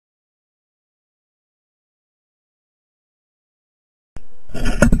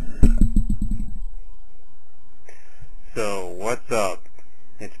So, what's up?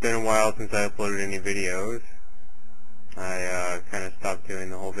 It's been a while since I uploaded any videos. I kind of stopped doing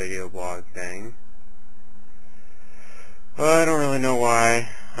the whole video blog thing. Well, I don't really know why.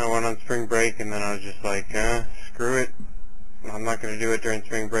 I went on spring break and then I was just like, screw it. I'm not going to do it during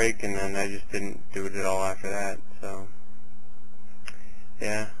spring break, and then I just didn't do it at all after that. So,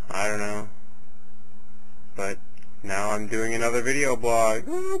 yeah, I don't know. But now I'm doing another video blog.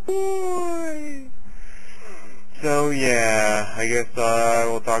 Oh boy! So yeah, I guess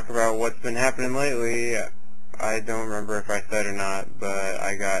we'll talk about what's been happening lately. I don't remember if I said or not, but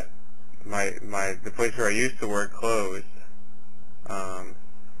I got the place where I used to work closed.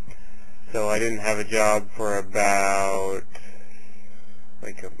 So I didn't have a job for about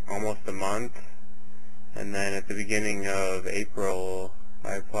almost a month, and then at the beginning of April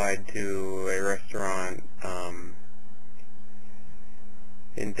I applied to a restaurant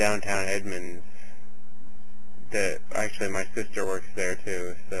in downtown Edmonds. That actually my sister works there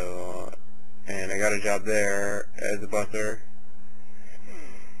too, so and I got a job there as a busser.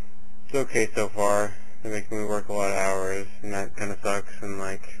 It's okay so far. They're making me work a lot of hours, and that kind of sucks. And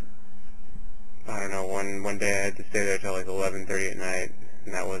I don't know, one day I had to stay there till 11:30 at night,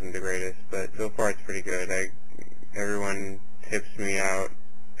 and that wasn't the greatest. But so far it's pretty good. Everyone tips me out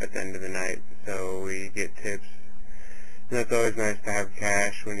at the end of the night, so we get tips, and that's always nice to have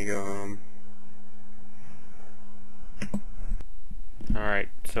cash when you go home. Alright,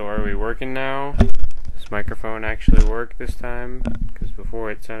 so are we working now? Does this microphone actually work this time? Because before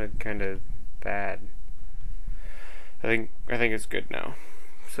it sounded kind of bad. I think it's good now.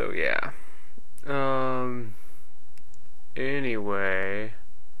 So yeah. Anyway.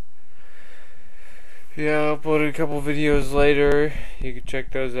 Yeah, I uploaded a couple videos later. You can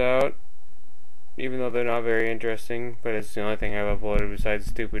check those out. Even though they're not very interesting, but it's the only thing I've uploaded besides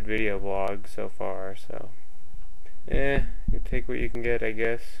stupid video blog so far, so you take what you can get, I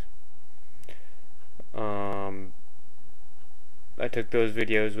guess. I took those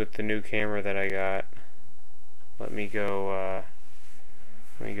videos with the new camera that I got. Let me go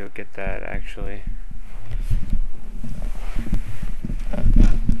get that actually.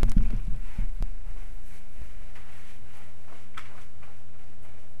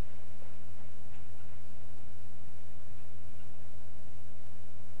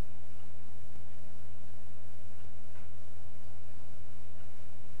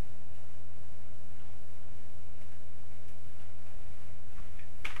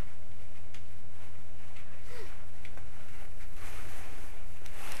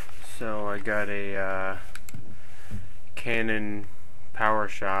 So I got a Canon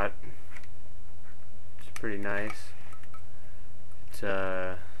PowerShot. It's pretty nice.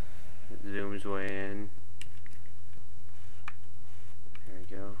 It zooms way in. There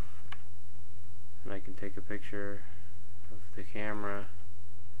we go. And I can take a picture of the camera.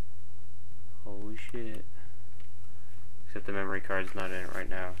 Holy shit. Except the memory card's not in it right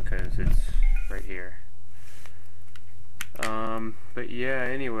now because it's right here. But yeah,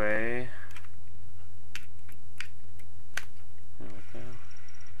 anyway.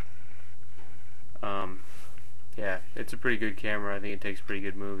 Yeah, it's a pretty good camera. I think it takes pretty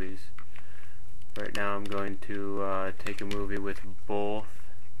good movies. Right now I'm going to take a movie with both.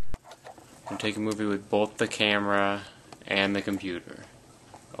 I'm taking a movie with both the camera and the computer.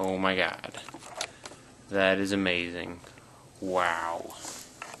 Oh my god. That is amazing. Wow.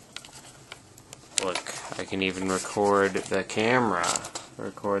 Look, I can even record the camera,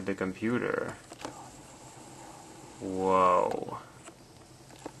 record the computer. Whoa.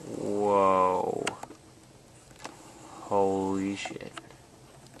 Whoa. Holy shit.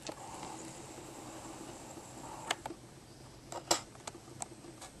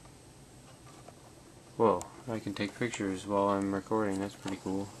 Whoa, I can take pictures while I'm recording. That's pretty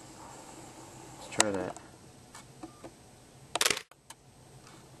cool. Let's try that.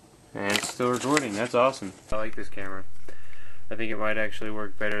 And it's still recording. That's awesome. I like this camera. I think it might actually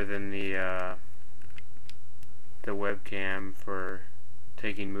work better than the webcam for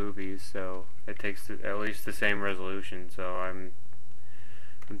taking movies. So it takes at least the same resolution. So I'm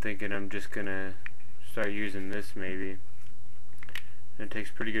thinking I'm just gonna start using this maybe. And it takes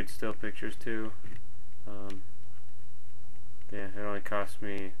pretty good still pictures too. Yeah, it only cost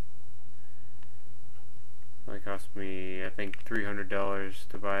me I think $300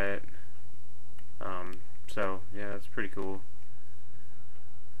 to buy it. So yeah, that's pretty cool.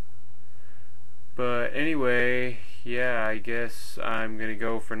 But anyway, yeah, I guess I'm gonna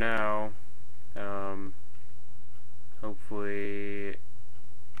go for now. Hopefully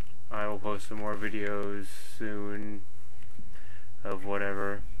I will post some more videos soon. of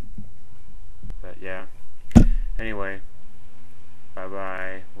whatever. But yeah. Anyway, bye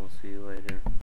bye. We'll see you later.